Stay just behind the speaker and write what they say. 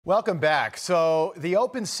Welcome back. So the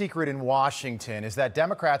open secret in Washington is that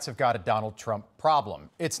Democrats have got a Donald Trump problem.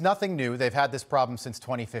 It's nothing new. They've had this problem since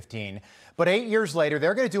 2015. But 8 years later,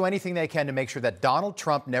 they're going to do anything they can to make sure that Donald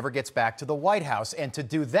Trump never gets back to the White House. And to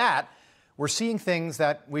do that, we're seeing things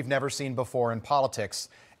that we've never seen before in politics.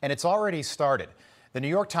 And it's already started. The New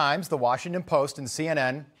York Times, the Washington Post, and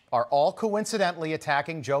CNN are all coincidentally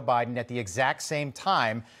attacking Joe Biden at the exact same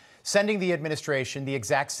time, sending the administration the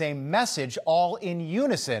exact same message, all in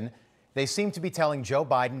unison. They seem to be telling Joe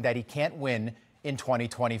Biden that he can't win in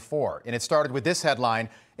 2024. And it started with this headline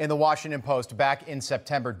in the Washington Post back in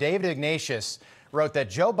September. David Ignatius wrote that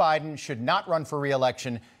Joe Biden should not run for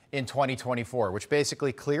re-election in 2024, which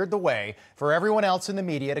basically cleared the way for everyone else in the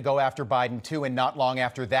media to go after Biden too. And not long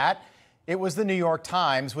after that, it was the New York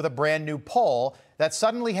Times with a brand new poll that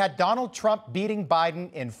suddenly had Donald Trump beating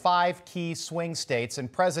Biden in 5 key swing states, and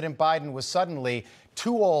President Biden was suddenly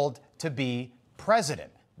too old to be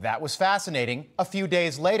president. That was fascinating. A few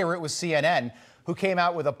days later, it was CNN who came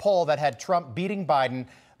out with a poll that had Trump beating Biden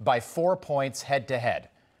by 4 points head to head.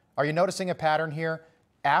 Are you noticing a pattern here?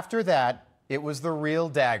 After that, it was the real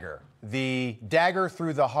dagger, the dagger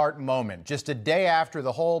through the heart moment. Just a day after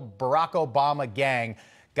the whole Barack Obama gang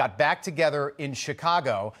got back together in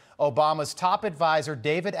Chicago, Obama's top advisor,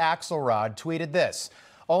 David Axelrod, tweeted this: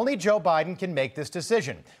 "Only Joe Biden can make this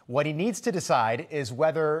decision. What he needs to decide is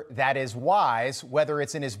whether that is wise, whether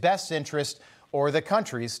it's in his best interest or the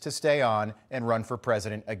country's to stay on and run for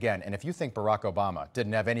president again." And if you think Barack Obama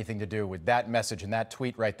didn't have anything to do with that message and that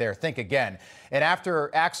tweet right there, think again. And after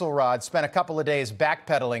Axelrod spent a couple of days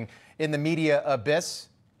backpedaling in the media abyss,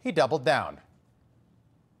 he doubled down.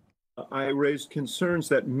 I raised concerns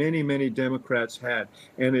that many Democrats had.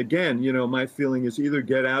 And again, my feeling is either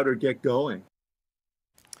get out or get going.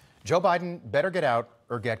 Joe Biden better get out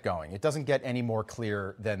or get going. It doesn't get any more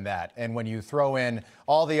clear than that. And when you throw in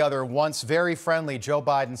all the other once very friendly Joe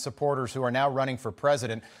Biden supporters who are now running for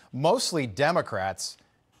president, mostly Democrats,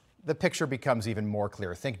 the picture becomes even more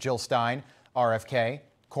clear. Think Jill Stein, RFK,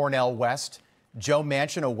 Cornel West, Joe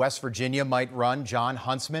Manchin of West Virginia might run, John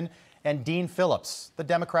Huntsman, and Dean Phillips, the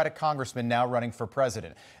Democratic congressman now running for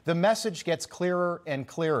president. The message gets clearer and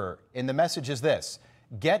clearer, and the message is this: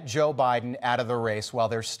 get Joe Biden out of the race while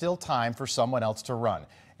there's still time for someone else to run.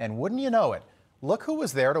 And wouldn't you know it, look who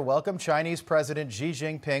was there to welcome Chinese President Xi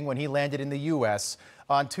Jinping when he landed in the U.S.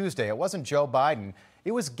 on Tuesday. It wasn't Joe Biden.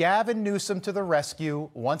 It was Gavin Newsom to the rescue,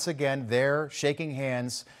 once again there shaking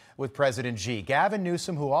hands with President Xi. Gavin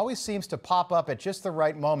Newsom, who always seems to pop up at just the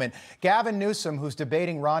right moment. Gavin Newsom, who's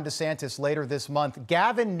debating Ron DeSantis later this month.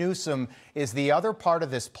 Gavin Newsom is the other part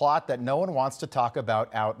of this plot that no one wants to talk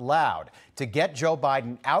about out loud. To get Joe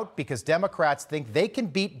Biden out because Democrats think they can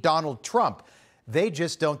beat Donald Trump. They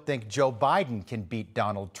just don't think Joe Biden can beat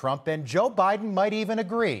Donald Trump, and Joe Biden might even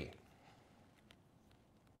agree.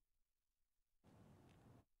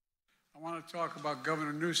 I want to talk about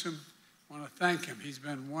Governor Newsom. I want to thank him. He's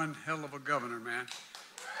been one hell of a governor, man.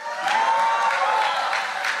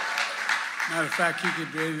 Matter of fact, he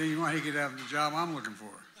could do anything you want. He could have the job I'm looking for.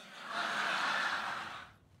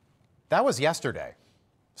 That was yesterday.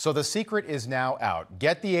 So the secret is now out.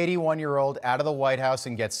 Get the 81-year-old out of the White House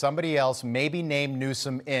and get somebody else, maybe named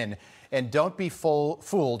Newsom, in. And don't be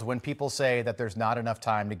fooled when people say that there's not enough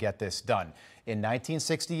time to get this done. In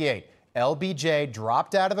 1968, LBJ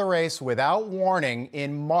dropped out of the race without warning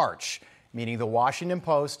in March, meaning the Washington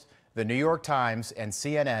Post, the New York Times, and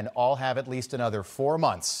CNN all have at least another 4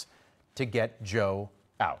 months to get Joe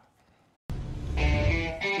out.